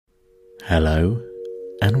Hello,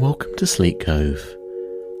 and welcome to Sleep Cove,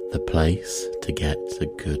 the place to get a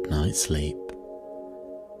good night's sleep.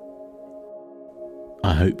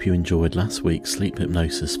 I hope you enjoyed last week's sleep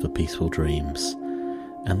hypnosis for peaceful dreams,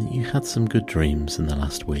 and that you had some good dreams in the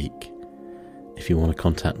last week. If you want to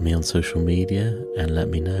contact me on social media and let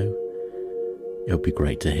me know, it would be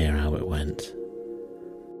great to hear how it went.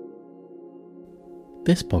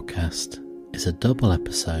 This podcast is a double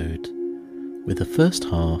episode, with the first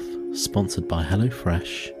half sponsored by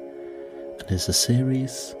HelloFresh, and is a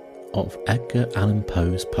series of Edgar Allan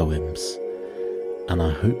Poe's poems, and I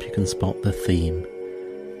hope you can spot the theme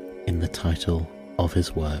in the title of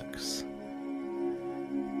his works.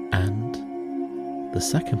 And the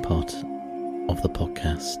second part of the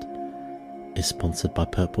podcast is sponsored by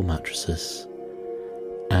Purple Mattresses,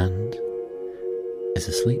 and is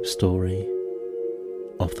a sleep story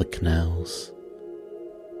of the Canals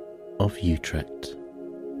of Utrecht.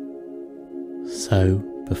 So,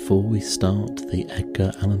 before we start the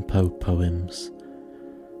Edgar Allan Poe poems,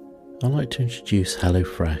 I'd like to introduce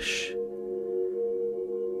HelloFresh.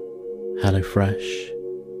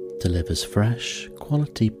 HelloFresh delivers fresh,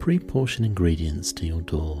 quality, pre-portioned ingredients to your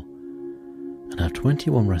door and have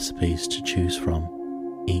 21 recipes to choose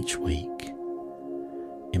from each week.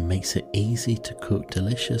 It makes it easy to cook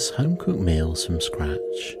delicious home-cooked meals from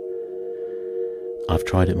scratch. I've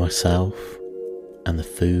tried it myself, and the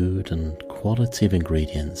food and quality of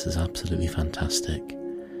ingredients is absolutely fantastic.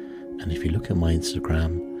 And if you look at my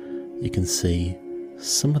Instagram, you can see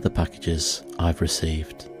some of the packages I've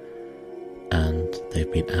received, and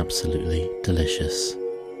they've been absolutely delicious.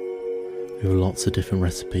 With lots of different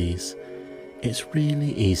recipes, it's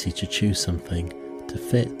really easy to choose something to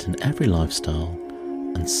fit in every lifestyle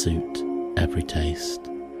and suit every taste.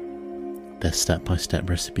 There's step-by-step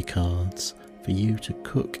recipe cards for you to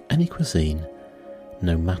cook any cuisine,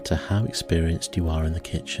 no matter how experienced you are in the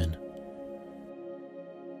kitchen.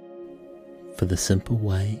 For the simple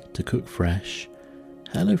way to cook fresh,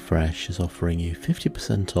 HelloFresh is offering you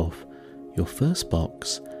 50% off your first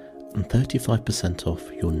box and 35%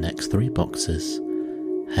 off your next 3 boxes.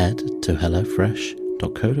 Head to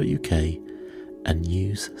hellofresh.co.uk and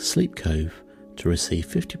use Sleep Cove to receive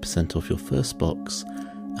 50% off your first box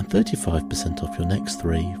and 35% off your next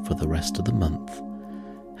 3 for the rest of the month.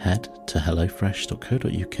 Head to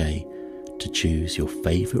hellofresh.co.uk to choose your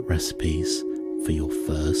favourite recipes for your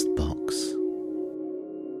first box.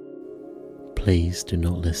 Please do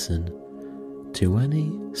not listen to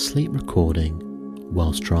any sleep recording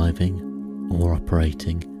whilst driving or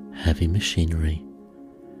operating heavy machinery.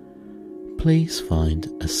 Please find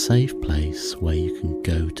a safe place where you can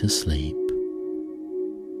go to sleep.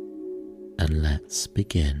 And let's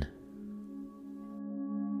begin.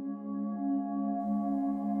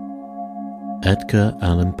 Edgar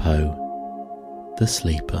Allan Poe, The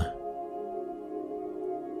Sleeper.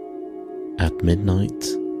 At midnight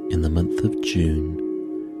in the month of June,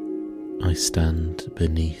 I stand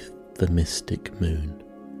beneath the mystic moon.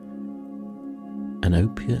 An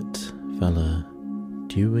opiate valor,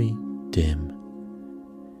 dewy dim,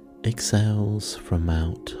 exhales from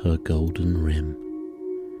out her golden rim,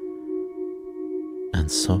 and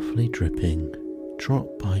softly dripping drop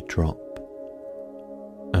by drop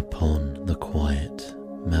upon the quiet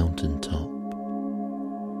mountain top,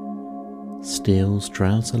 steals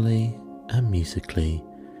drowsily and musically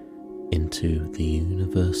into the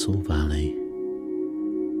universal valley.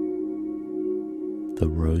 The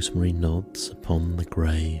rosemary nods upon the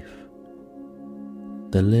grave,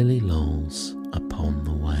 the lily lolls upon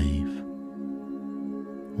the wave,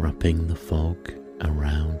 wrapping the fog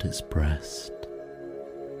around its breast.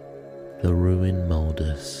 The ruin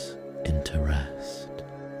moulders into rest.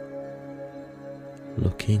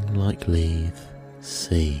 Looking like Lethe,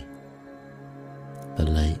 see the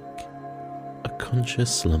lake a conscious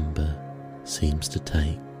slumber seems to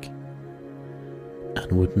take,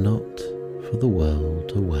 and would not for the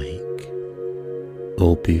world awake.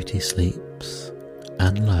 All beauty sleeps,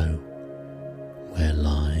 and lo, where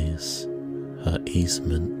lies her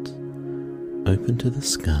easement open to the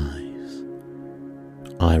skies,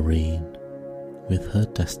 Irene with her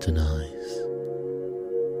destinies.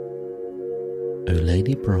 O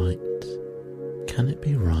Lady bright, can it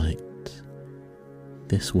be right,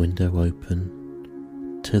 this window open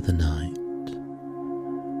to the night,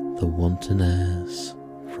 the wanton airs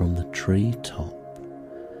from the tree top,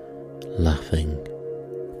 laughing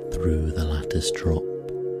through the lattice drop,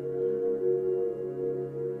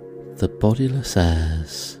 the bodiless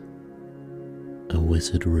airs, a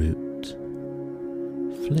wizard root,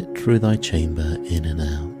 flit through thy chamber in and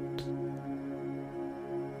out,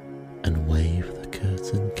 and wave the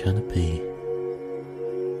curtain canopy,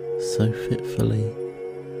 so fitfully,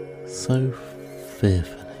 so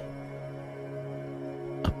fearfully,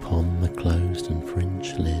 upon the closed and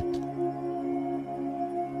fringed lid,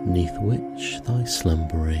 neath which thy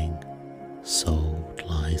slumbering soul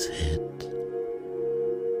lies hid,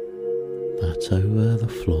 that over the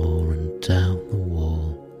floor and down the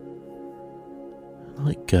wall,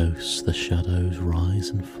 like ghosts the shadows rise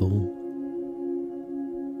and fall.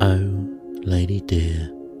 O lady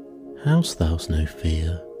dear, hast thou no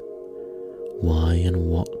fear? Why and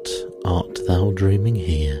what art thou dreaming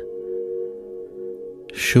here?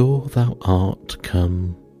 Sure thou art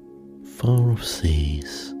come far off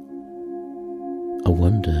seas, a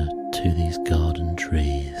wonder to these garden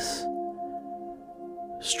trees.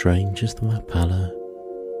 Strange is thy pallor,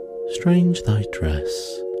 strange thy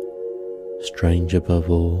dress, strange above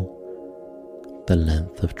all the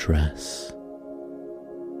length of tress,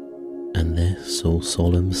 and this all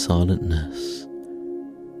solemn silentness.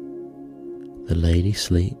 The lady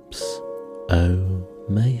sleeps, oh,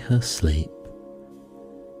 may her sleep,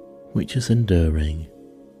 which is enduring,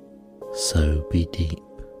 so be deep.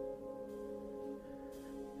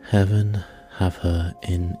 Heaven have her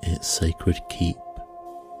in its sacred keep,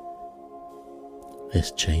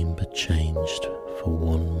 this chamber changed for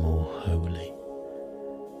one more holy,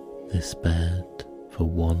 this bed for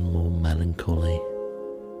one more melancholy.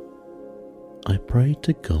 I pray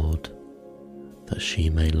to God that she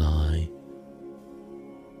may lie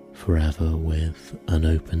forever with an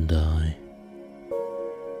opened eye,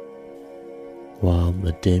 while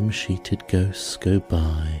the dim-sheeted ghosts go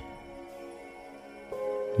by.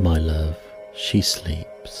 My love, she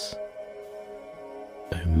sleeps,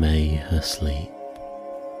 oh may her sleep,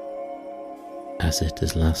 as it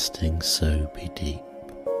is lasting so be deep.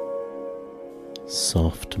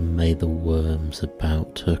 Soft may the worms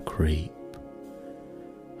about her creep,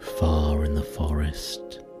 far in the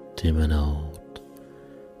forest, dim and old,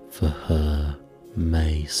 for her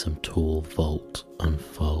may some tall vault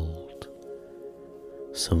unfold,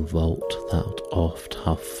 some vault that oft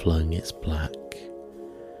hath flung its black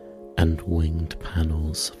and winged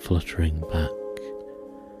panels fluttering back,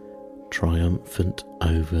 triumphant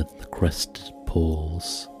over the crested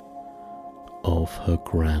palls of her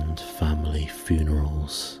grand family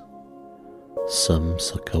funerals. Some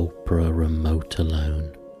sepulchre remote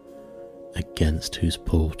alone, against whose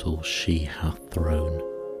portals she hath thrown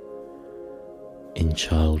in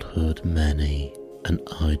childhood many an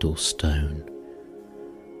idle stone,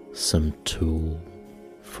 some tool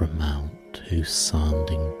from out whose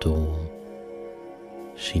sounding dawn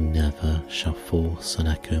she never shall force an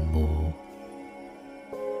echo more.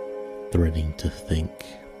 Thrilling to think,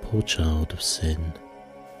 poor child of sin,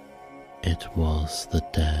 it was the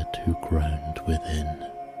dead who groaned within.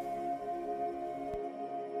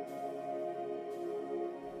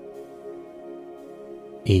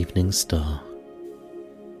 Evening Star.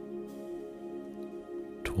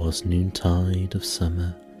 'Twas noontide of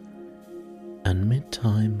summer and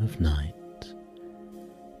mid-time of night,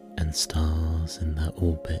 and stars in their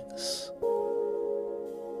orbits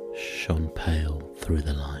shone pale through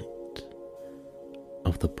the light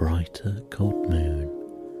of the brighter cold moon,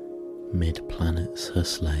 mid planets her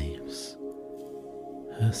slaves,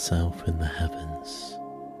 herself in the heavens,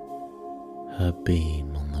 her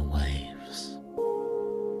beam on the waves.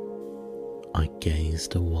 I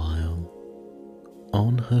gazed a while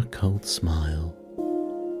on her cold smile,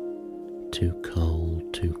 too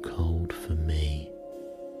cold for me.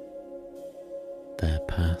 There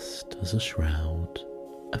passed as a shroud,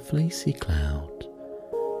 a fleecy cloud,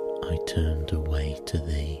 I turned away to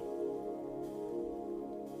thee.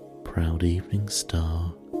 Proud evening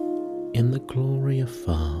star, in the glory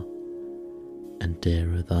afar, and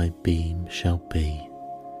dearer thy beam shall be,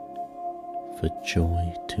 for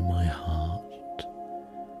joy to my heart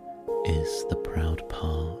is the proud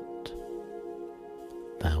part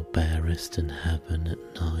thou bearest in heaven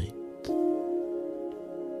at night,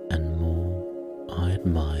 and more I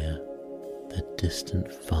admire the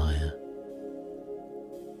distant fire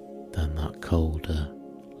than that colder,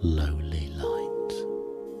 lowly light.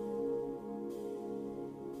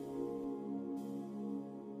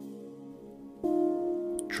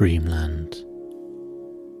 Dreamland.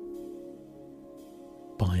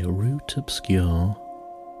 By a route obscure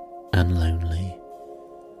and lonely,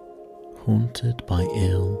 haunted by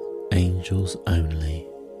ill angels only,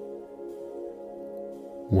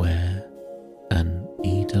 where an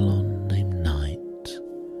eidolon named Night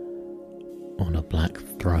on a black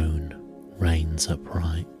throne reigns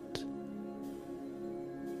upright.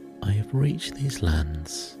 I have reached these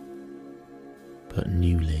lands but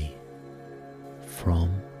newly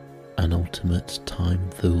from an ultimate time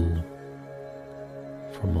fool,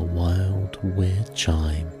 from a wild, weird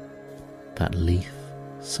chime that leaf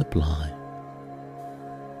sublime,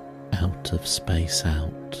 out of space,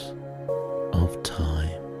 out of time.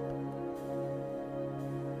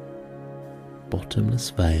 Bottomless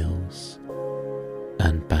vales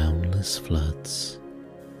and boundless floods,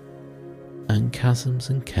 and chasms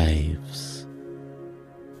and caves,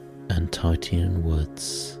 and Titan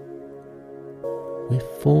woods, with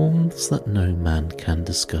forms that no man can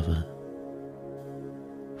discover,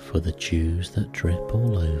 for the dews that drip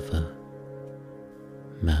all over,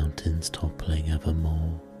 mountains toppling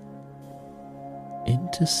evermore,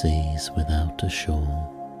 into seas without a shore,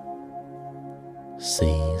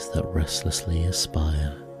 seas that restlessly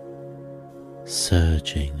aspire,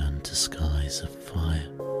 surging unto skies of fire,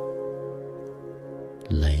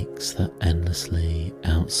 lakes that endlessly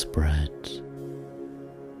outspread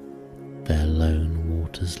their lone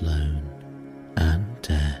waters lone and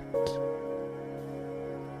dead,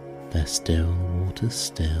 their still waters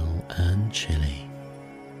still and chilly,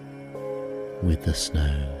 with the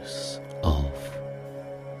snows of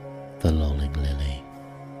the lolling lily.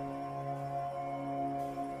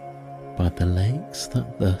 By the lakes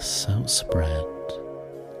that thus outspread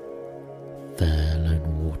their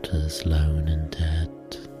lone waters lone and dead,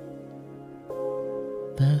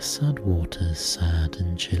 their sad waters sad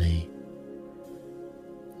and chilly,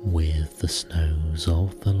 with the snows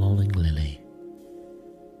of the lolling lily.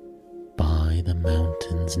 By the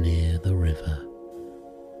mountains near the river,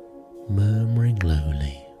 murmuring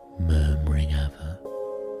lowly, murmuring ever.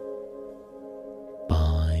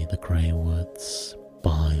 By the grey woods,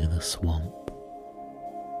 by the swamp,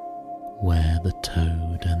 where the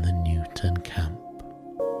toad and the newt encamp.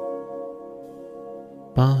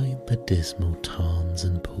 By the dismal tarns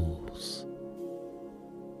and pools,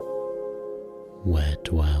 where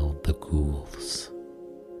dwell the ghouls.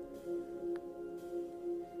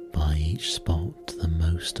 By each spot the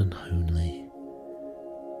most unholy,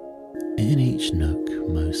 in each nook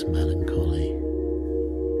most melancholy,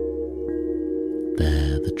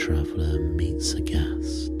 there the traveller meets a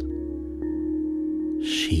guest,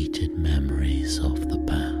 sheeted memories of the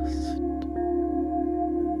past,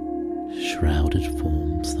 shrouded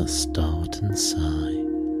forms that start and sigh,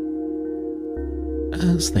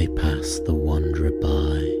 as they pass the wanderer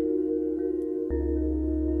by,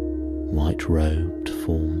 white-robed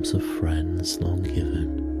forms of friends long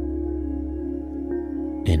given,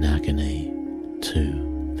 in agony to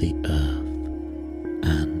the earth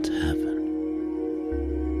and heaven.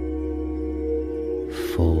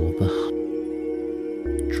 For the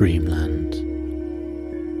dreamland,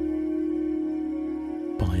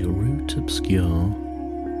 by a route obscure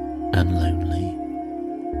and lonely,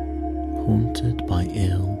 haunted by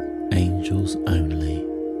ill angels only,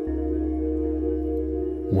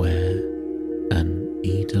 where an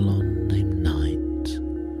eidolon named Night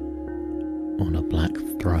on a black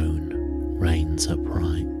throne reigns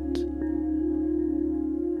upright.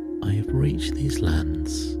 I have reached these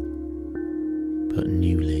lands but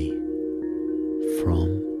newly,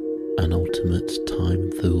 from an ultimate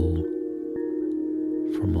time fool,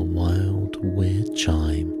 from a wild weird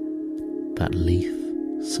chime that leaf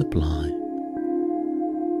sublime,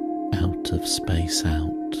 out of space,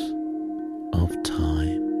 out of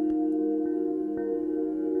time.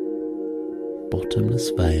 Bottomless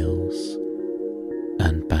vales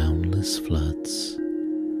and boundless floods,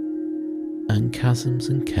 and chasms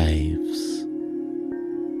and caves,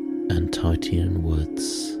 and Titan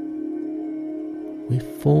woods, with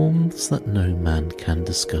forms that no man can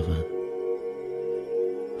discover,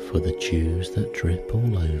 for the dews that drip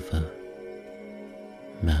all over,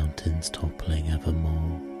 mountains toppling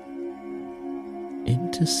evermore,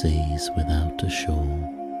 into seas without a shore,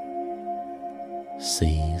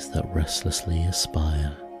 seas that restlessly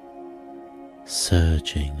aspire,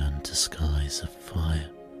 surging unto skies of fire,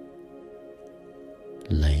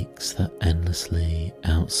 lakes that endlessly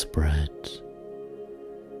outspread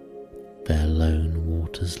their lone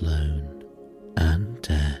waters lone and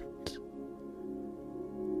dead,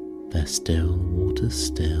 their still waters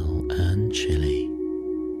still and chilly,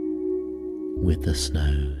 with the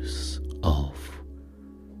snows of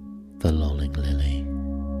the lolling lily.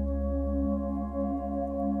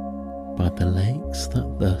 By the lakes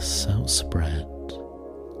that thus outspread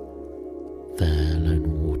their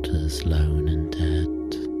lone waters lone and dead,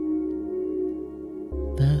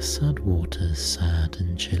 their sad waters sad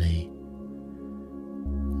and chilly,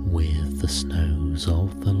 with the snows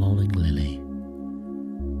of the lolling lily.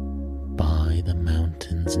 By the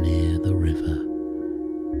mountains near the river,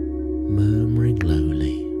 murmuring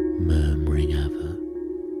lowly, murmuring ever.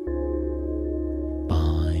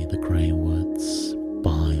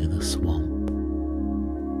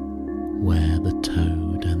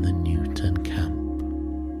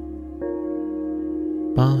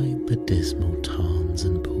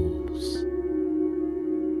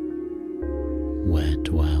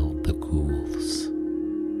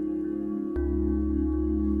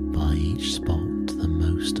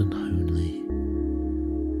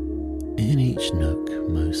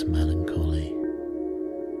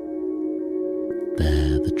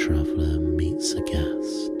 traveller meets a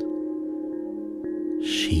guest,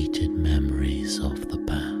 sheeted memories of the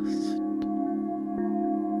past,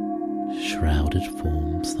 shrouded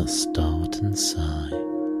forms that start and sigh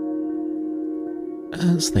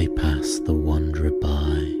as they pass the wanderer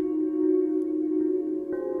by,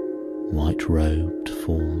 white-robed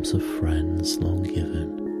forms of friends long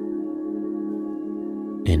given,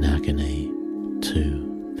 in agony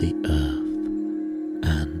to the earth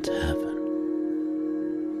and heaven.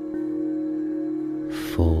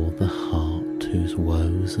 For the heart whose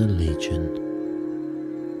woes are legion,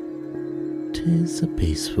 'tis a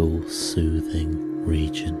peaceful, soothing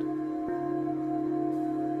region.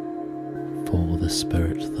 For the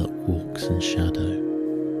spirit that walks in shadow,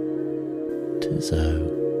 'tis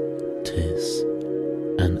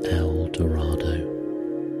an El Dorado.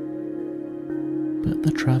 But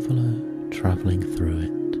the traveller travelling through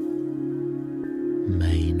it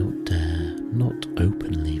may not dare not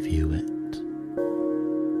openly view it.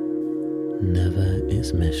 Never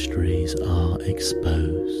its mysteries are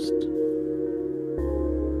exposed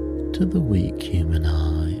to the weak human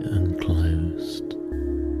eye unclosed.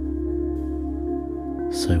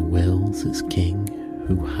 So wills its king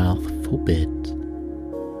who hath forbid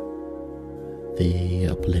the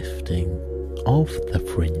uplifting of the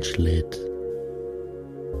fringed lid,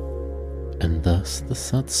 and thus the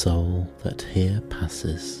sad soul that here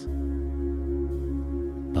passes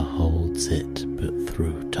beholds it but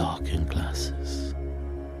through darkened glasses,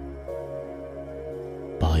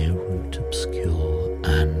 by a route obscure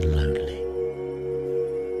and lonely,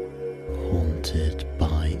 haunted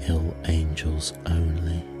by ill angels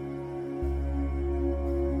only,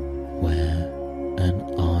 where an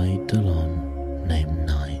eidolon named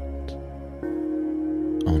Night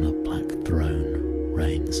on a black throne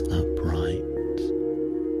reigns upright.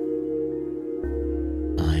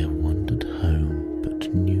 I have wandered home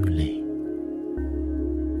but newly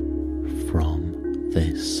from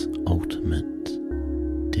this ultimate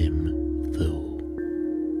dim thule.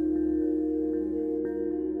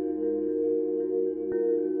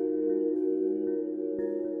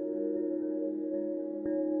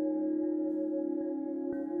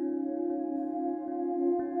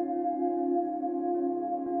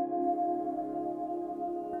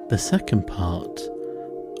 The second part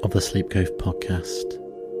of the Sleep Cove podcast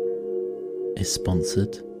is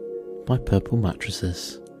sponsored by Purple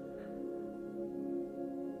Mattresses.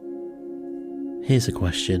 Here's a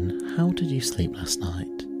question: how did you sleep last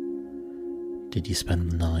night? Did you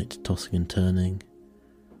spend the night tossing and turning?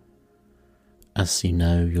 As you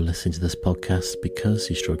know, you're listening to this podcast because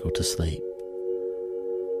you struggle to sleep.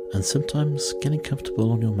 And sometimes getting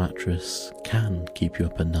comfortable on your mattress can keep you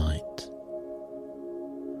up at night.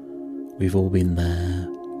 We've all been there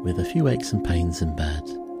with a few aches and pains in bed.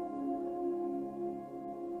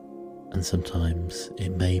 And sometimes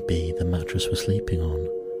it may be the mattress we're sleeping on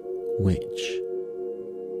which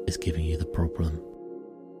is giving you the problem.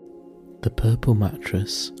 The Purple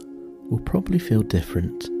mattress will probably feel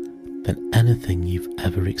different than anything you've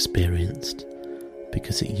ever experienced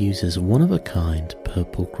because it uses one-of-a-kind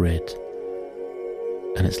purple grid,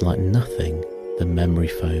 and it's like nothing the memory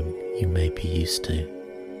foam you may be used to.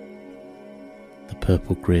 The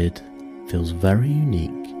purple grid feels very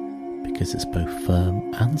unique because it's both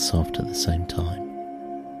firm and soft at the same time,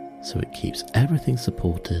 so it keeps everything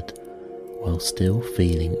supported while still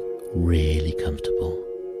feeling really comfortable.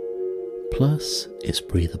 Plus, it's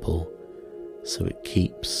breathable, so it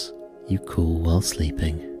keeps you cool while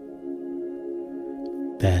sleeping.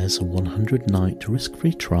 There's a 100-night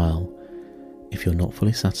risk-free trial. If you're not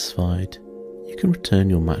fully satisfied, you can return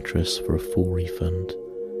your mattress for a full refund.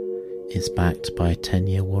 It's backed by a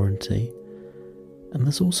 10-year warranty, and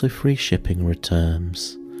there's also free shipping and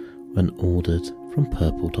returns when ordered from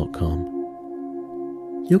purple.com.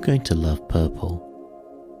 You're going to love Purple,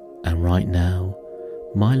 and right now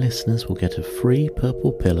my listeners will get a free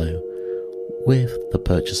Purple pillow with the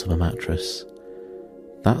purchase of a mattress.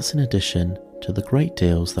 That's in addition to the great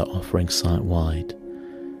deals they're offering site-wide.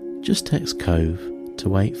 Just text COVE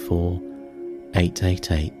to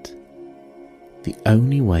 84888. The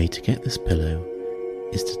only way to get this pillow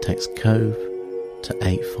is to text COVE to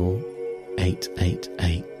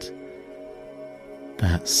 84888.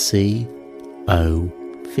 That's COVE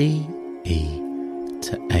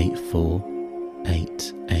to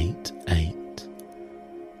 84888.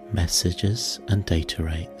 Messages and data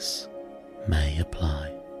rates may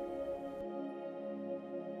apply.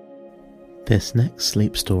 This next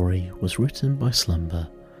sleep story was written by Slumber,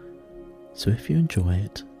 so if you enjoy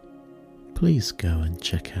it, please go and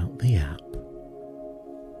check out the app.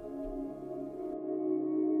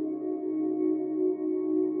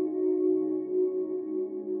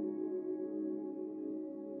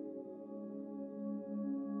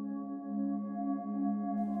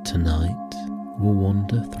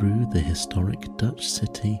 wander through the historic Dutch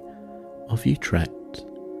city of Utrecht.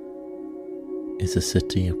 It's a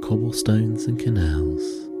city of cobblestones and canals,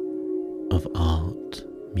 of art,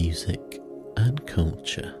 music and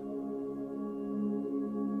culture.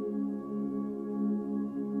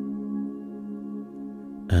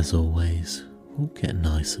 As always, we'll get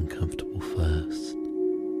nice and comfortable first.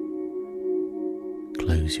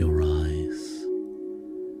 Close your eyes.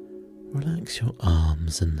 Relax your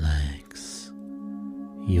arms and legs,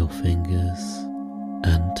 your fingers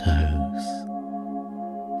and toes.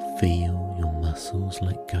 Feel your muscles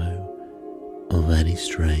let go of any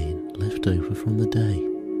strain left over from the day.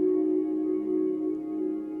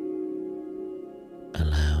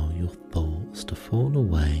 Allow your thoughts to fall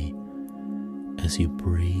away as you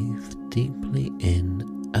breathe deeply in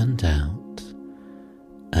and out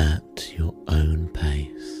at your own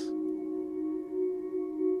pace.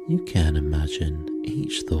 You can imagine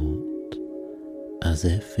each thought as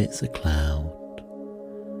if it's a cloud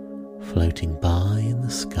floating by in the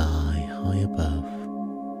sky high above.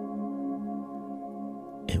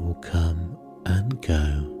 It will come and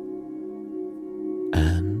go,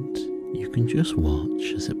 and you can just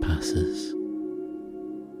watch as it passes.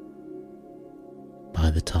 By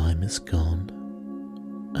the time it's gone,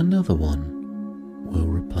 another one will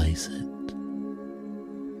replace it.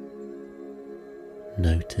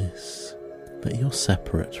 Notice that you're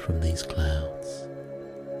separate from these clouds.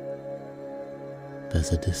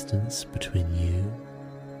 There's a distance between you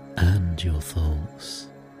and your thoughts.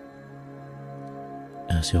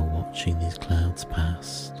 As you're watching these clouds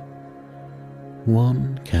past,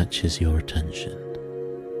 one catches your attention.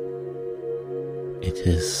 It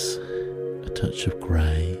is a touch of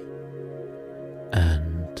grey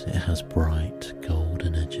and it has bright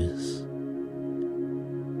golden edges.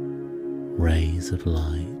 Rays of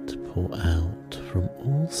light pour out from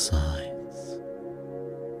all sides.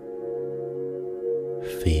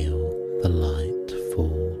 Feel the light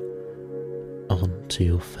fall onto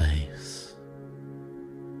your face.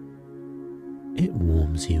 It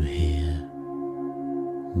warms you here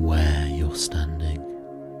where you're standing.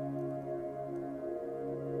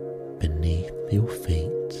 Beneath your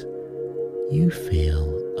feet, you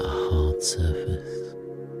feel a hard surface,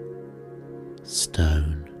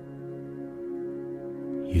 stone.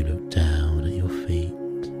 You look down at your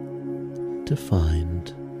feet to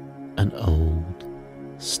find an old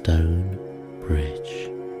stone bridge.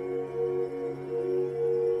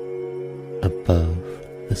 Above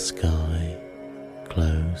the sky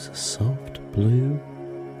glows a soft blue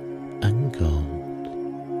and gold.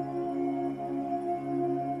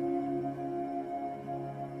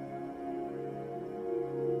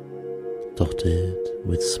 Dotted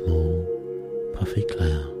with small puffy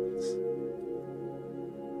clouds.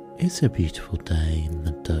 It's a beautiful day in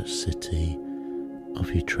the Dutch city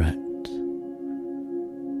of Utrecht.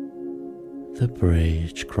 The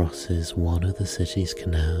bridge crosses one of the city's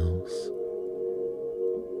canals,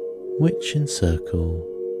 which encircle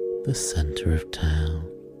the centre of town.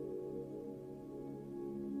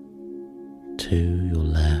 To your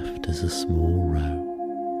left is a small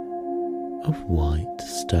row of white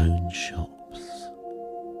stone shops.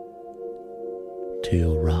 To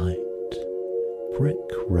your right, brick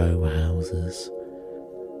row houses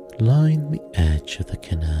line the edge of the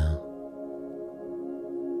canal.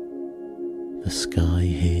 The sky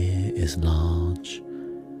here is large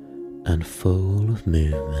and full of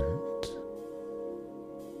movement.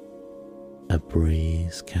 A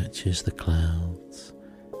breeze catches the clouds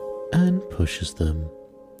and pushes them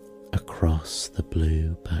across the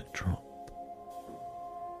blue backdrop.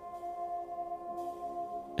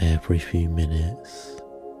 Every few minutes,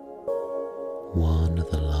 one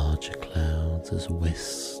of the larger clouds is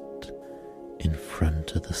whisked in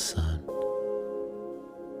front of the sun.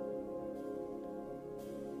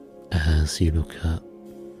 As you look up,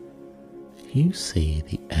 you see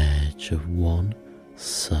the edge of one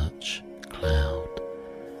such cloud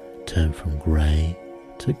turn from grey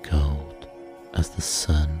to gold as the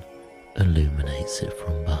sun illuminates it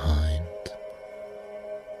from behind.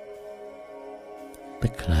 The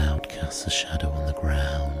cloud casts a shadow on the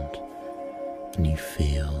ground, and you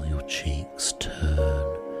feel your cheeks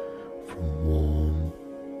turn from warm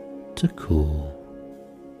to cool.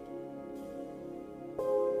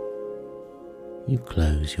 You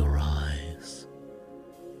close your eyes,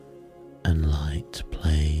 and light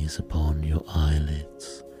plays upon your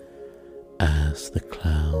eyelids as the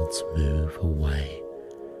clouds move away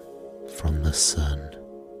from the sun.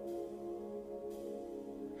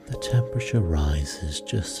 The temperature rises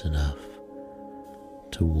just enough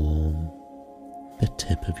to warm the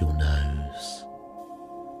tip of your nose.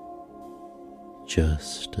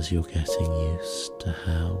 just as you're getting used to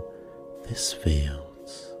how this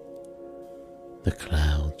feels, the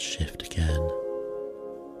clouds shift again.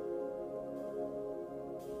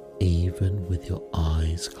 Even with your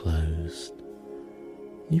eyes closed,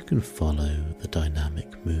 you can follow the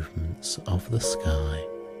dynamic movements of the sky,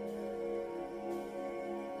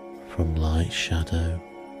 from light shadow,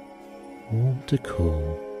 warm to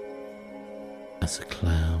cool, as a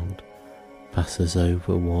cloud passes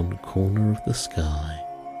over one corner of the sky.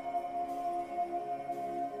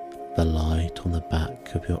 The light on the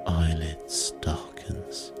back of your eyelids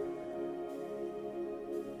darkens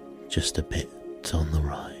just a bit on the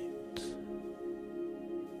right.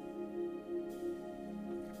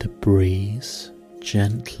 The breeze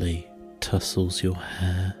gently tussles your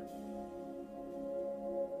hair,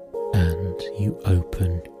 and you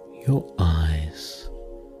open your eyes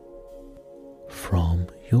from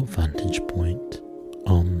your vantage point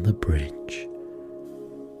on the bridge.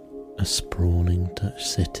 A sprawling Dutch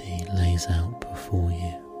city lays out before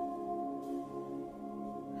you.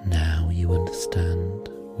 Now you understand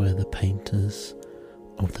where the painters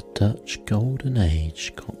of the Dutch Golden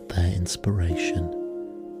Age got their inspiration.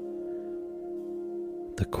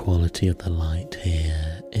 The quality of the light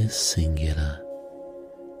here is singular.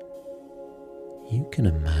 You can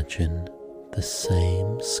imagine the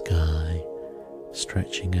same sky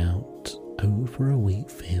stretching out over a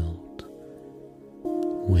wheat field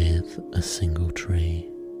with a single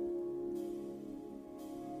tree.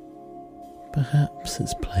 Perhaps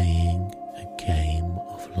it's playing a game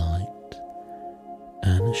of light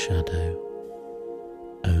and a shadow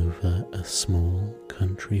over a small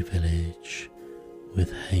country village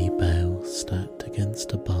with hay bales stacked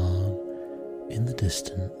against a barn in the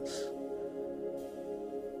distance.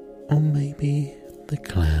 Or maybe the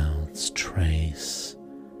clouds trace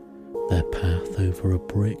their path over a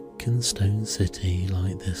brick and stone city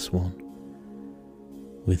like this one,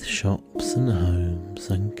 with shops and homes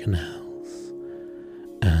and canals,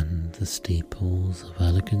 and the steeples of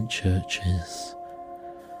elegant churches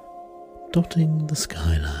dotting the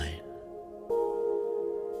skyline.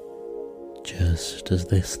 Just as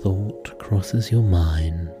this thought crosses your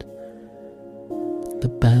mind, the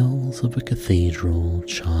bells of a cathedral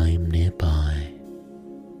chime nearby.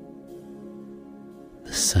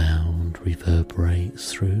 The sound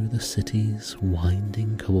reverberates through the city's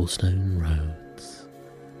winding cobblestone roads.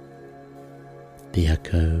 The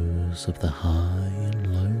echoes of the high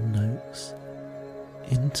and low notes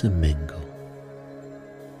intermingle.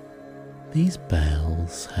 These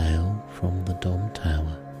bells hail from the Dom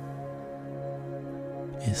Tower.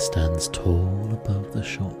 It stands tall above the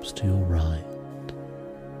shops to your right.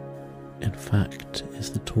 In fact, it's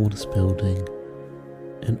the tallest building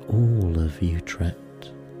in all of Utrecht.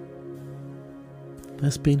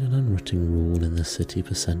 There's been an unwritten rule in the city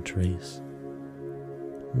for centuries.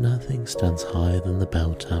 Nothing stands higher than the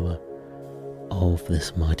bell tower of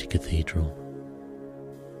this mighty cathedral.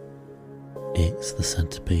 It's the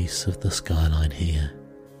centerpiece of the skyline here.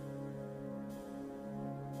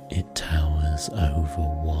 It towers over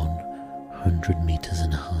 100 meters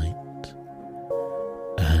in height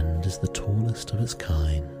and is the tallest of its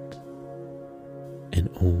kind in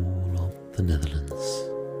all of the Netherlands.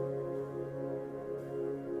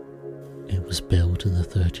 It was built in the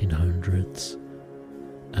 1300s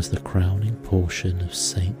as the crowning portion of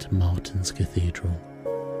St. Martin's Cathedral.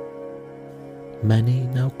 Many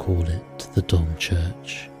now call it the Dom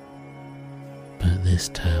Church, but this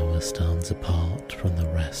tower stands apart from the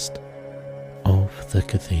rest of the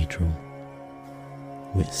cathedral,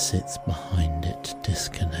 which sits behind it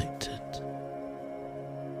disconnected.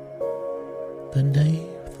 The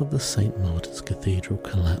nave of the St. Martin's Cathedral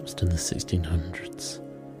collapsed in the 1600s,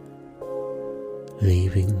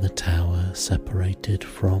 leaving the tower separated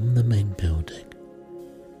from the main building,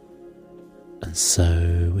 and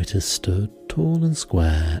so it has stood tall and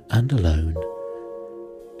square and alone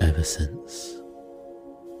ever since,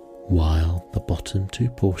 while the bottom two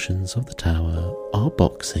portions of the tower are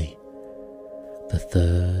boxy. The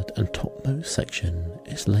third and topmost section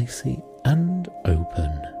is lacy and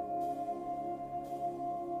open.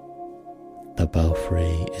 The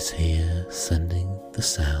belfry is here, sending the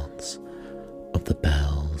sounds of the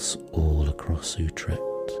bells all across Utrecht.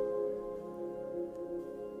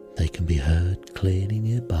 They can be heard clearly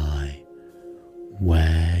nearby,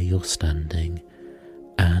 where you're standing,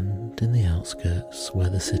 and in the outskirts where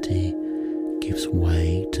the city gives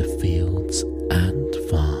way to fields and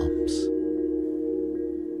farms.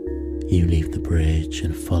 You leave the bridge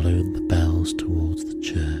and follow the bells towards the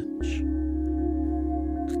church.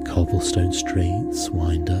 Cobblestone streets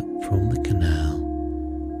wind up from the canal,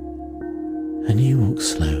 and you walk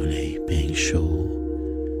slowly, being sure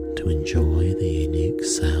to enjoy the unique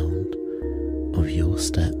sound of your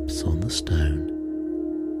steps on the stone.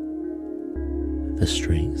 The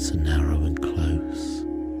streets are narrow and close,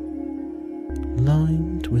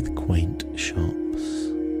 lined with quaint shops.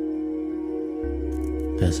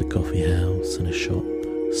 There's a coffee house and a shop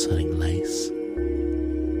selling lace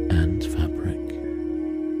and fabric.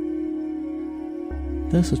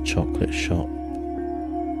 There's a chocolate shop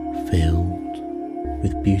filled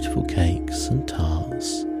with beautiful cakes and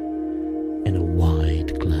tarts in a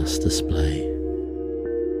wide glass display.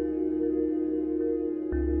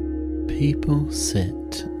 People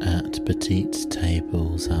sit at petite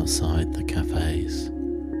tables outside the cafes.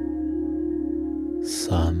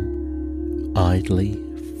 Some idly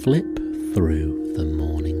flip through the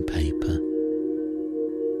morning paper.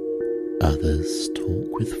 Others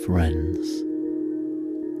talk with friends,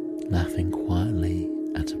 laughing quietly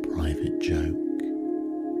at a private joke.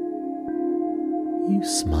 You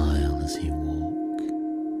smile as you walk.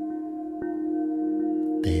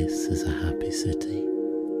 This is a happy city.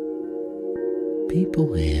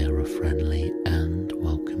 People here are friendly and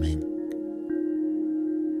welcoming.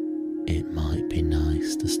 It might be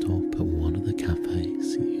nice to stop at one of the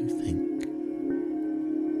cafes, you think.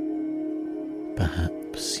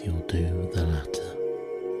 Perhaps you'll do the latter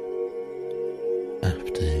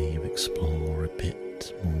after you explore a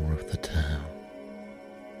bit more of the town.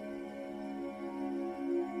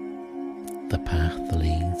 The path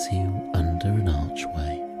leads you under an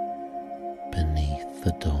archway beneath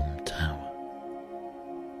the Dom Tower.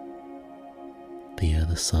 The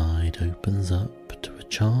other side opens up to a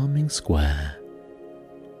charming square,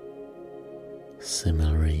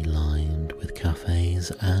 similarly lined with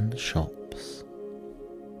cafes and shops.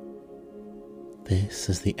 This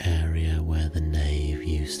is the area where the nave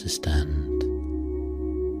used to stand.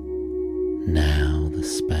 Now the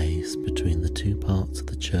space between the two parts of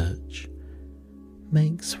the church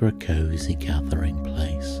makes for a cosy gathering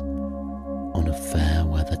place on a fair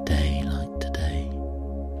weather day like today.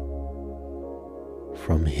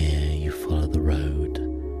 From here you follow the road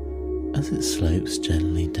as it slopes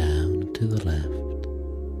gently down to the left.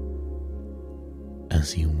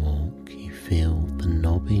 As you walk, you feel the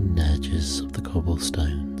knobby edges of the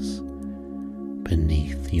cobblestones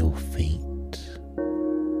beneath your feet.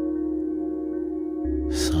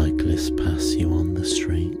 Cyclists pass you on the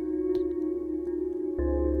street.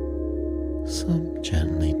 Some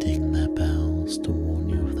gently ding their bells to warn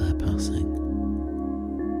you of their passing.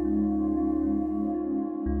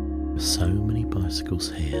 There are so many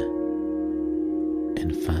bicycles here.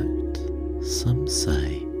 In fact, some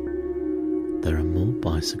say there are more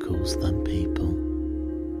bicycles than people.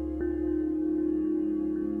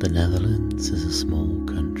 The Netherlands is a small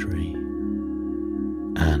country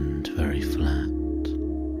and very flat,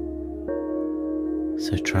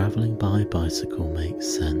 so travelling by bicycle makes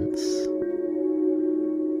sense.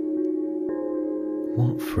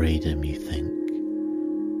 What freedom, you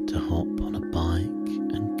think, to hop on a bike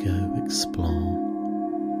and go explore.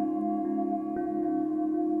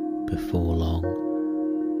 Before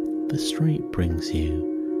long, the street brings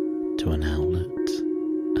you to an outlet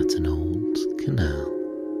at an old canal.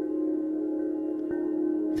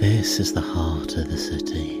 This is the heart of the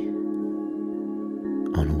city.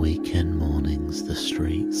 On weekend mornings, the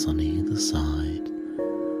streets on either side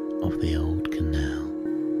of the old canal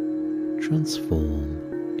transform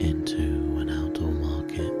into an outdoor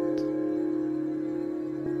market.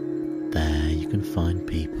 There you can find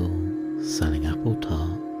people selling apple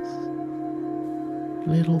tarts,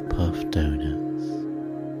 little puff donuts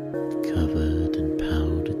covered in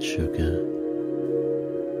powdered sugar,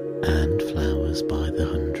 and flowers by the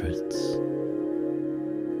hundreds.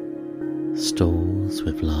 Stalls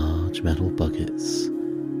with large metal buckets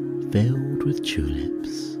filled with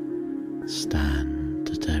tulips stand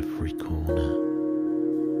at every corner.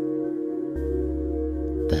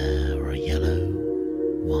 There are yellow,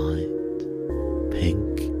 white,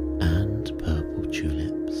 pink and purple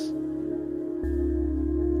tulips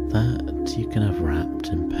that you can have wrapped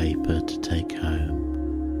in paper to take home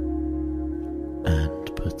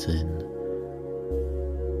and put in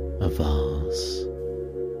a vase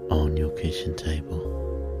on your kitchen table.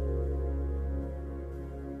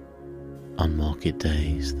 On market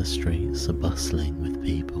days, the streets are bustling with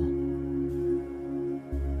people.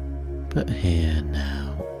 But here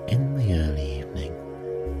now, in the early evening,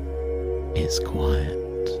 it's quiet.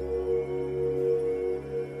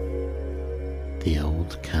 The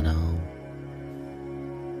old canal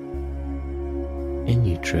in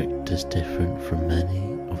Utrecht is different from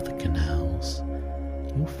many of the canals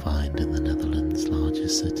you'll find in the Netherlands' larger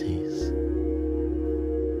cities.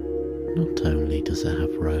 Not only does it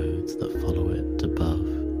have roads that follow it above,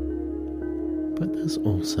 but there's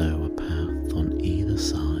also a path on either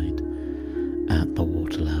side at the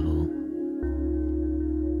water level.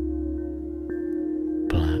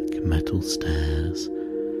 Black metal stairs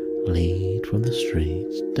lead from the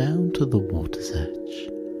street down to the water's edge.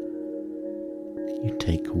 You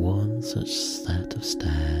take one such set of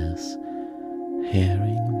stairs,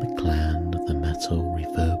 hearing the clang of the metal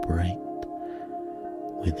reverberate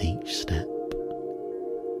with each step.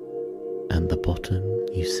 At the bottom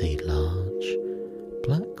you see large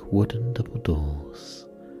black wooden double doors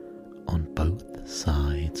on both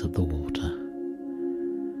sides of the water.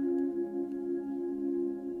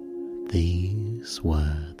 These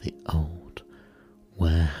were the old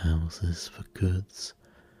warehouses for goods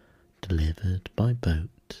delivered by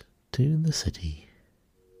boat to the city.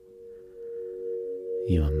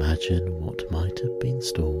 You imagine what might have been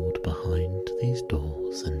stored behind these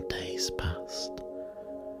doors in days past.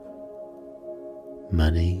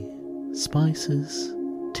 Money, spices,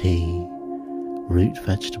 tea, root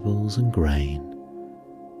vegetables and grain.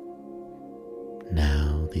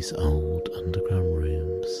 Now these old underground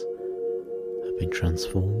rooms have been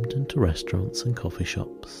transformed into restaurants and coffee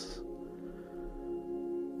shops.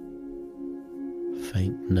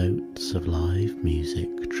 Faint notes of live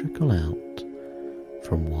music trickle out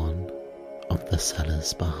from one of the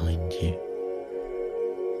cellars behind you.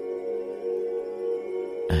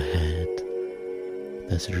 Ahead,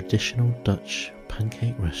 there's a traditional Dutch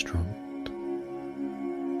pancake restaurant.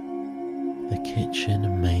 The kitchen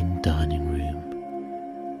and main dining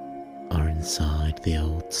room are inside the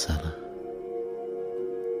old cellar.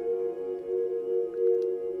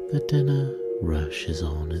 The dinner rush is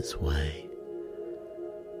on its way,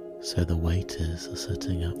 so the waiters are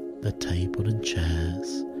setting up the table and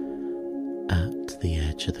chairs at the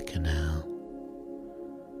edge of the canal.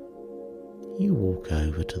 You walk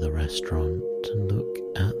over to the restaurant and look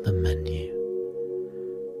at the menu.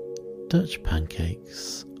 Dutch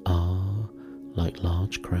pancakes are like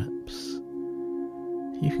large crepes.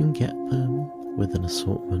 You can get them with an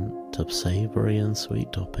assortment of savoury and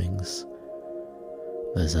sweet toppings.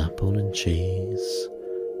 There's apple and cheese,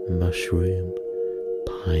 mushroom,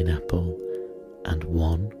 pineapple, and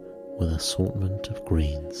one with an assortment of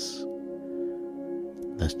greens.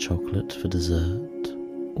 There's chocolate for dessert,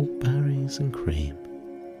 or berries and cream.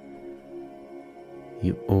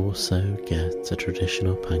 You also get a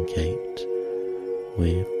traditional pancake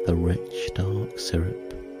with the rich dark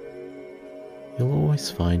syrup you'll always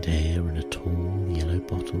find here in a tall yellow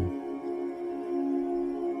bottle.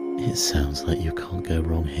 It sounds like you can't go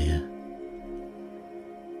wrong here.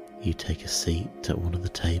 You take a seat at one of the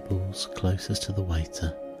tables closest to the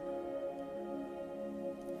waiter.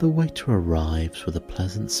 The waiter arrives with a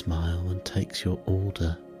pleasant smile and takes your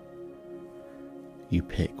order. You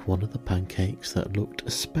pick one of the pancakes that looked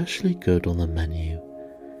especially good on the menu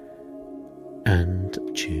and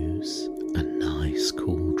choose a nice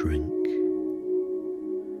cool drink.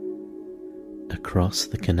 Across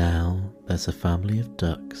the canal there's a family of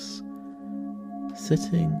ducks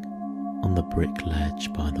sitting on the brick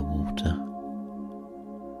ledge by the water.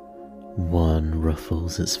 One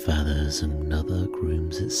ruffles its feathers and another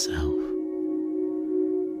grooms itself.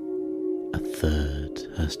 A third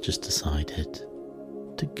has just decided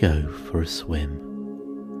to go for a swim.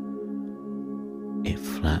 It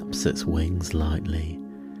flaps its wings lightly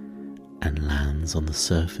and lands on the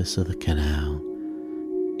surface of the canal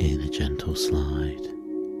in a gentle slide,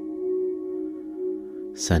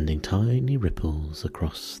 sending tiny ripples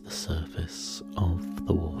across the surface of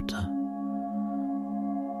the water.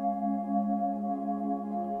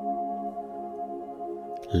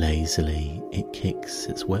 Lazily it kicks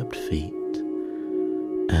its webbed feet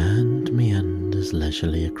and meanders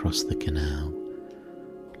leisurely across the canal,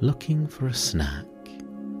 looking for a snack.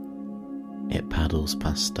 It paddles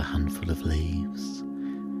past a handful of leaves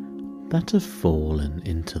that have fallen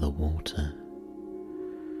into the water.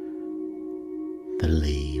 The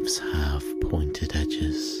leaves have pointed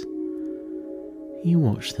edges. You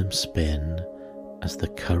watch them spin as the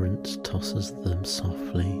current tosses them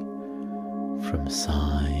softly from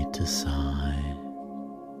side to side.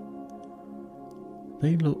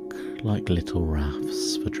 They look like little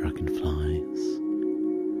rafts for dragonflies,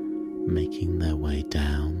 making their way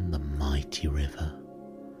down the mighty river.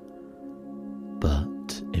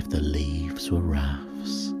 But if the leaves were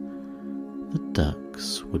rafts, the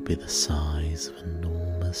ducks would be the size of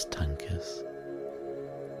enormous tankers.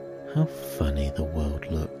 How funny the world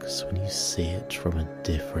looks when you see it from a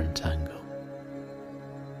different angle.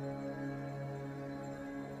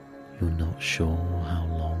 You're not sure how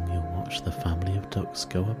long you'll watch the family of ducks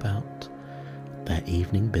go about their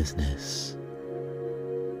evening business.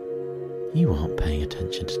 You aren't paying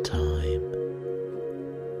attention to time,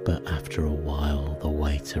 but after a while the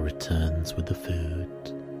waiter returns with the food.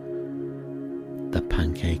 The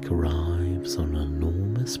pancake arrives on an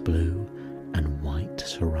enormous blue and white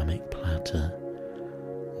ceramic platter,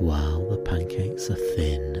 while the pancakes are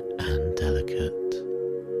thin and delicate.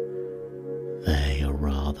 They are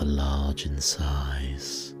rather large in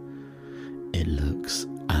size. It looks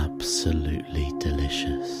absolutely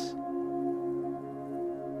delicious.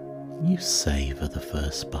 You savour the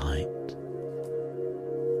first bite.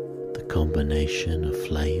 The combination of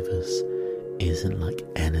flavours isn't like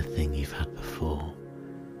anything you've had before.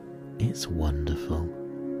 It's wonderful.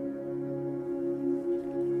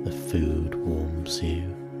 The food warms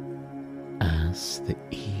you as the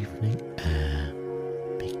evening air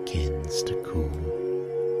begins to cool.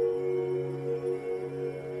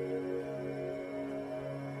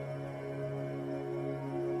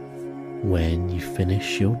 When you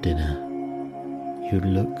finish your dinner, you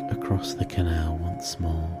look across the canal once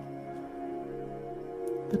more.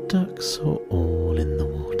 The ducks are all in the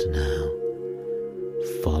water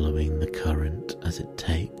now, following the current as it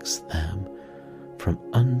takes them from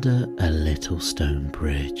under a little stone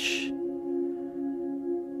bridge.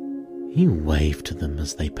 You wave to them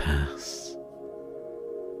as they pass.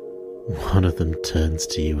 One of them turns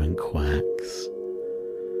to you and quacks.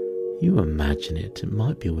 You imagine it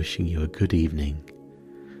might be wishing you a good evening,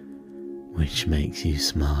 which makes you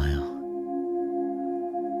smile.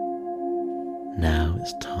 Now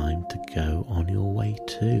it's time to go on your way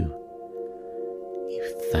too.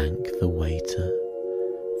 You thank the waiter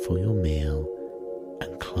for your meal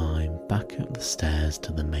and climb back up the stairs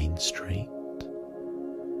to the main street.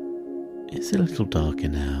 It's a little darker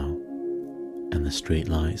now, and the street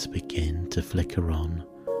lights begin to flicker on,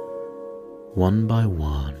 one by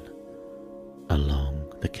one,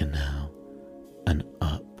 along the canal and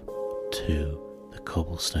up to the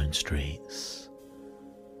cobblestone streets.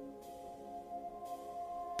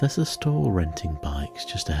 There's a store renting bikes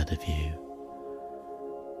just ahead of you.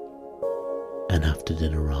 An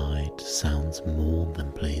after-dinner ride sounds more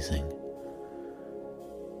than pleasing.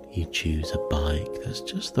 You choose a bike that's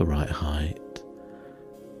just the right height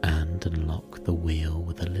and unlock the wheel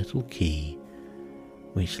with a little key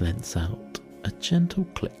which lets out a gentle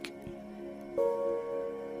click.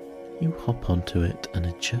 You hop onto it and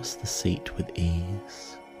adjust the seat with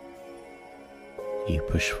ease. You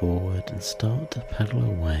push forward and start to pedal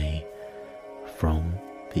away from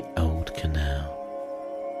the old canal.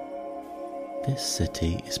 This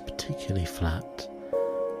city is particularly flat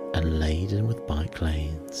and laden with bike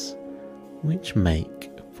lanes, which make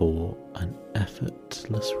for an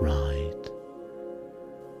effortless ride.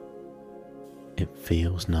 It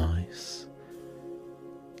feels nice,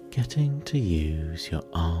 getting to use your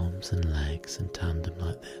arms and legs in tandem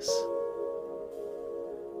like this.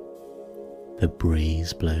 The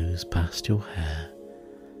breeze blows past your hair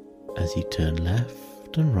as you turn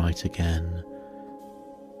left and right again.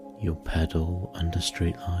 You pedal under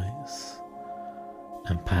streetlights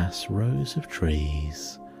and pass rows of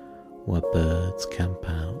trees where birds camp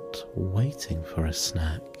out waiting for a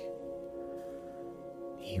snack.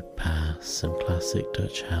 You pass some classic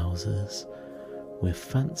Dutch houses with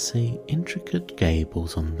fancy, intricate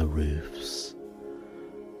gables on the roofs.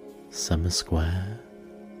 Some are square,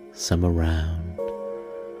 some are round,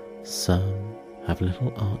 some have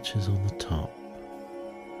little arches on the top.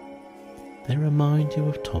 They remind you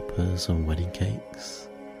of toppers on wedding cakes,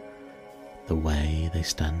 the way they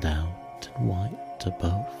stand out in white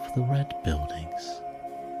above the red buildings.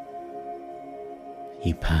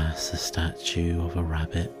 You pass the statue of a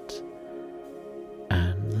rabbit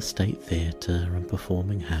and the State Theatre and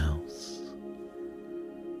Performing House.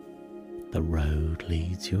 The road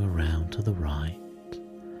leads you around to the right,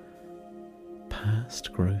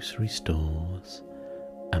 past grocery stores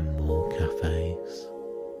and more cafes.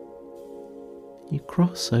 You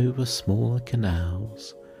cross over smaller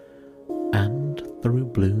canals and through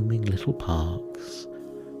blooming little parks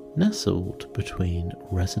nestled between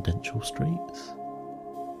residential streets.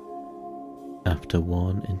 After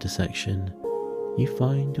one intersection, you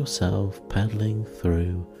find yourself paddling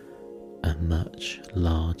through a much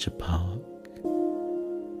larger park.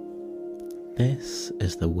 This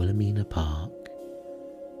is the Wilhelmina Park,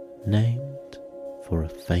 named for a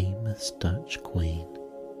famous Dutch queen.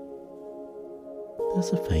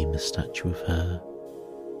 There's a famous statue of her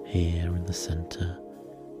here in the centre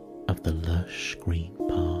of the lush green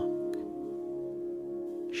park.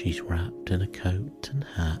 She's wrapped in a coat and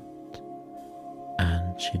hat,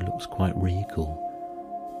 and she looks quite regal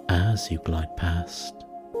as you glide past.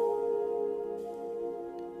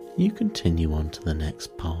 You continue on to the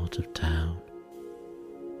next part of town.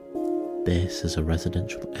 This is a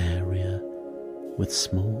residential area with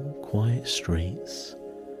small, quiet streets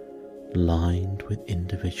lined with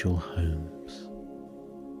individual homes.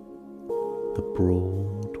 The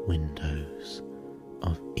broad windows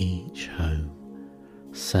of each home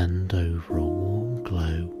send over a warm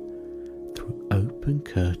glow through open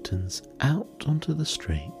curtains out onto the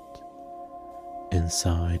street,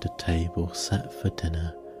 inside a table set for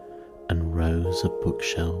dinner and rows of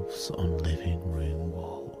bookshelves on living room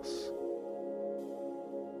walls.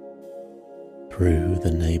 Through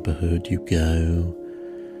the neighbourhood you go,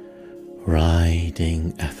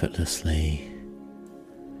 riding effortlessly.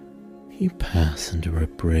 You pass under a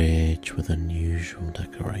bridge with unusual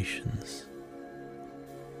decorations.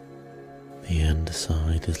 The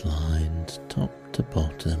underside is lined top to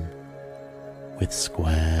bottom with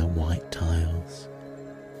square white tiles,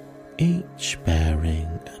 each bearing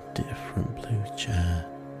a different blue chair.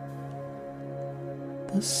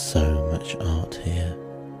 There's so much art here,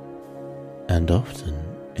 and often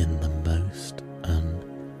in the most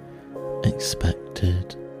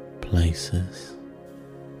unexpected places.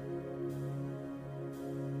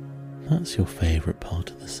 That's your favourite part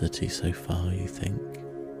of the city so far, you think?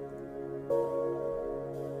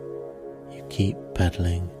 You keep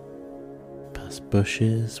pedalling past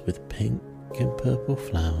bushes with pink and purple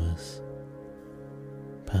flowers,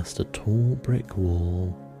 past a tall brick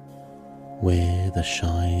wall with a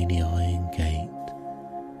shiny iron gate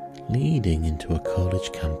leading into a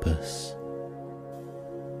college campus.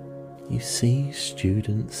 You see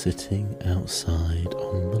students sitting outside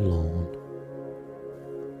on the lawn,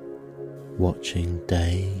 watching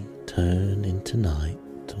day turn into night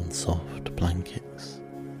on soft blankets.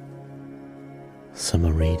 Some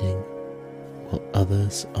are reading, while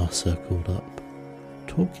others are circled up,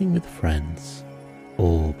 talking with friends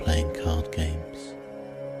or playing card games.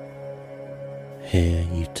 Here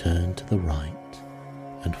you turn to the right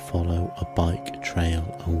and follow a bike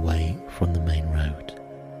trail away from the main road.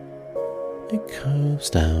 It curves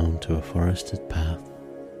down to a forested path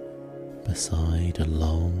beside a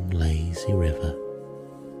long, lazy river.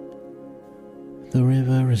 The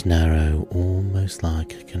river is narrow, almost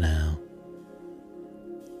like a canal.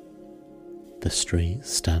 The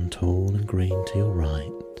streets stand tall and green to your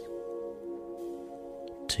right.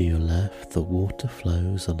 To your left, the water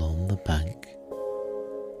flows along the bank,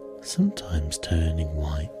 sometimes turning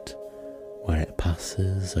white where it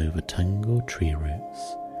passes over tangled tree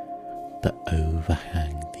roots that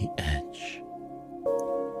overhang the edge.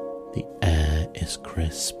 The air is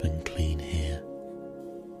crisp and clean here.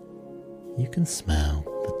 You can smell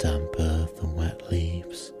the damp earth and wet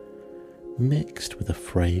leaves mixed with a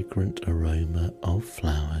fragrant aroma of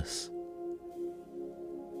flowers.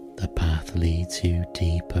 The path leads you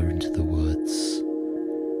deeper into the woods.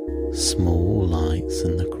 Small lights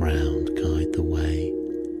in the ground guide the way.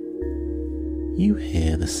 You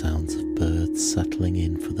hear the sounds of birds settling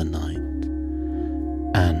in for the night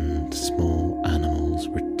and small animals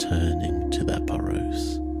returning to their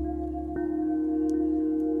burrows.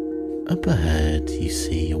 Up ahead you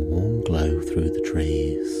see a warm glow through the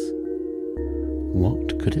trees.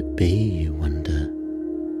 What could it be, you wonder?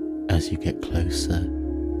 As you get closer,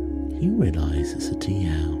 you realise it's a tea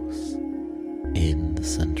house in the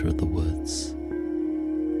centre of the woods.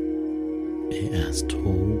 It has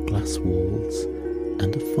tall glass walls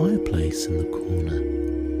and a fireplace in the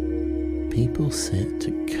corner. People sit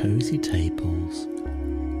at cosy tables,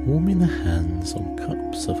 warming their hands on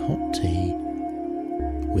cups of hot tea,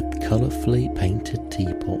 with colourfully painted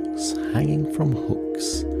teapots hanging from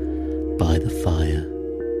hooks by the fire.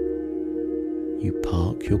 You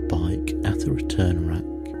park your bike at a return rack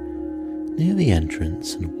near the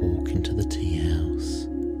entrance and walk into the tea house.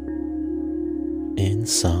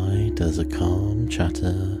 Inside there's a calm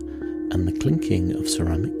chatter and the clinking of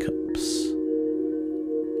ceramic cups.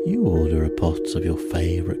 You order a pot of your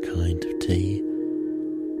favourite kind of tea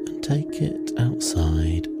and take it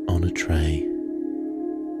outside on a tray.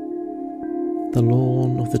 The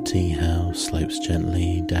lawn of the tea house slopes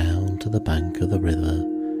gently down to the bank of the river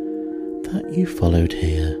that you followed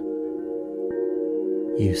here.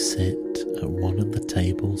 You sit at one of the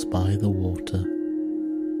tables by the water.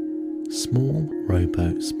 Small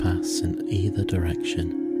rowboats pass in either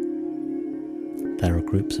direction. There are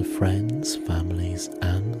groups of friends, families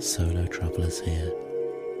and solo travellers here,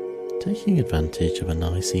 taking advantage of a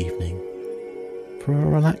nice evening for a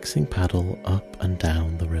relaxing paddle up and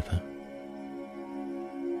down the river.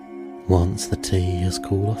 Once the tea has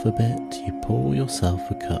cooled off a bit, you pour yourself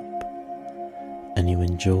a cup and you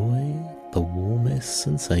enjoy the warmest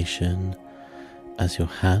sensation as your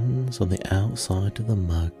hands on the outside of the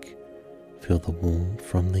mug feel the warmth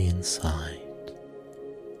from the inside.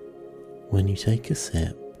 When you take a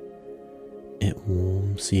sip, it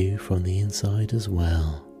warms you from the inside as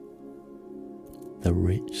well. The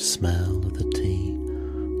rich smell of the tea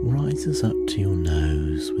rises up to your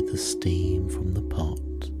nose with the steam from the pot.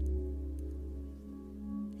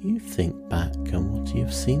 You think back on what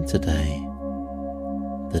you've seen today: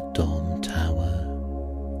 the Dom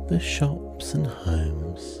Tower, the shops and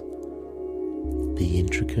homes, the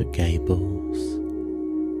intricate gables,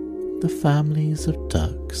 the families of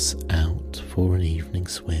ducks out for an evening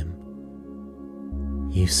swim.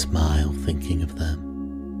 You smile thinking of them.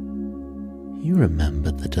 You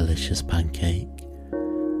remember the delicious pancake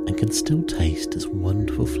and can still taste its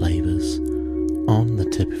wonderful flavours on the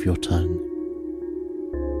tip of your tongue.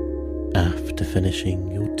 After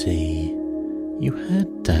finishing your tea, you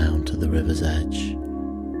head down to the river's edge.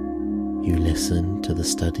 You listen to the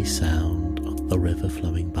steady sound of the river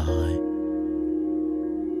flowing by,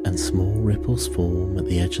 and small ripples form at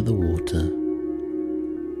the edge of the water.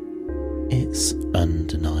 It's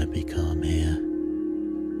undeniably calm here.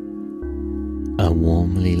 A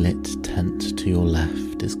warmly lit tent to your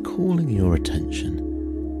left is calling your attention.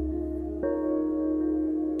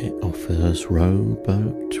 It offers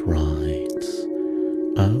rowboat rides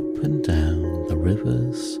up and down the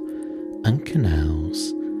rivers and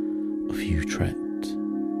canals of Utrecht.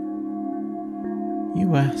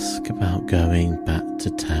 You ask about going back to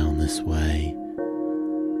town this way,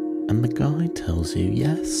 and the guide tells you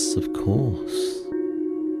yes, of course.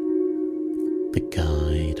 The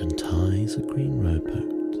guide unties a green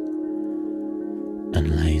rowboat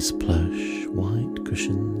and lays plush white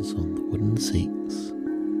cushions on the wooden seats.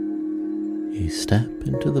 You step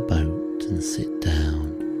into the boat and sit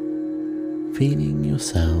down, feeling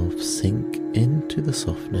yourself sink into the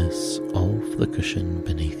softness of the cushion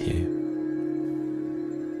beneath you.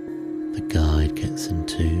 The guide gets in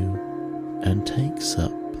too and takes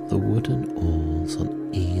up the wooden oars on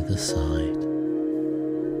either side.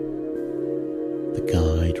 The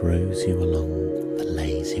guide rows you along the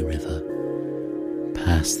lazy river,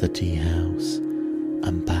 past the tea house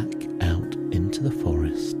and back out into the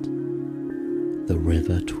forest. The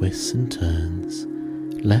river twists and turns,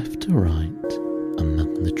 left to right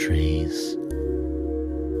among the trees.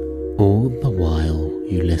 All the while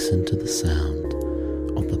you listen to the sound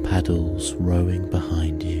of the paddles rowing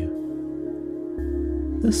behind you.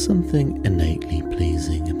 There's something innately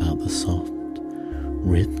pleasing about the soft,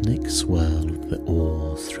 rhythmic swirl of the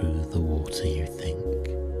oars through the water, you think.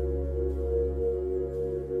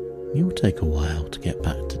 You'll take a while to get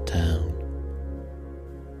back to town.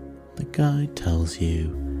 The guide tells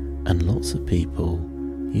you, and lots of people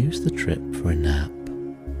use the trip for a nap,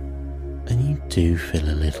 and you do feel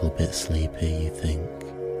a little bit sleepy, you think.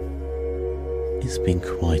 It's been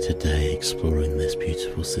quite a day exploring this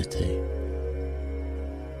beautiful city.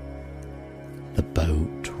 The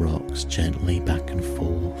boat rocks gently back and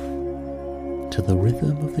forth to the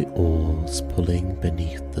rhythm of the oars pulling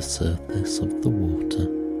beneath the surface of the water,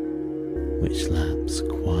 which laps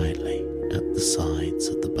quietly at the sides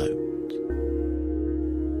of the boat.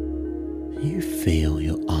 You feel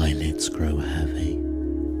your eyelids grow heavy.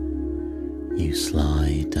 You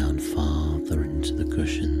slide down farther into the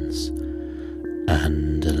cushions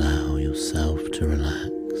and allow yourself to relax.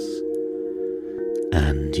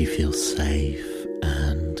 And you feel safe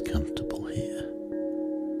and comfortable here.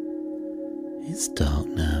 It's dark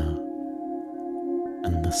now,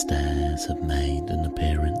 and the stairs have made an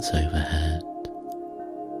appearance overhead.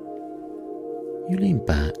 You lean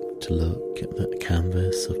back to look at the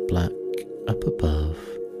canvas of black up above,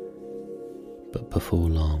 but before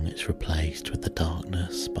long it's replaced with the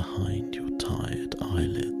darkness behind your tired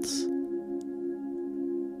eyelids.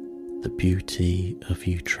 The beauty of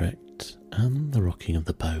Utrecht and the rocking of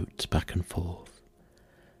the boat back and forth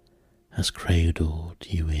has cradled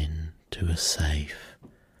you into a safe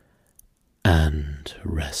and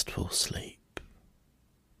restful sleep.